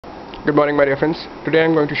Good morning, my dear friends. Today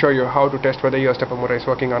I'm going to show you how to test whether your stepper motor is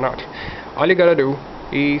working or not. All you gotta do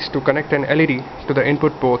is to connect an LED to the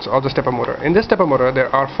input ports of the stepper motor. In this stepper motor there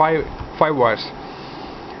are five wires.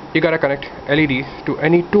 You gotta connect LED to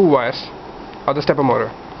any 2 wires of the stepper motor.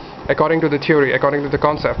 According to the theory, according to the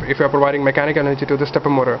concept, if you are providing mechanical energy to the stepper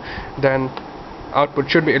motor, then output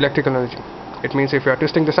should be electrical energy. It means if you are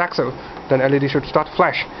twisting this axle, then LED should start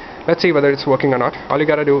flash. Let's see whether it's working or not. All you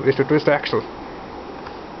gotta do is to twist the axle.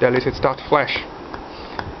 The LED should start flash.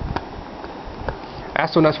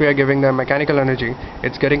 As soon as we are giving them mechanical energy,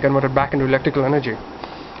 it's getting converted back into electrical energy,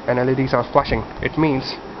 and LEDs are flashing. It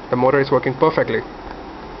means the motor is working perfectly.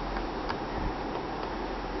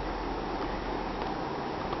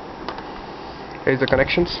 Here's the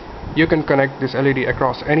connections. You can connect this LED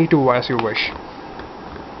across any 2 wires you wish.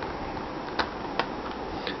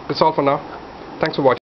 That's all for now. Thanks for watching.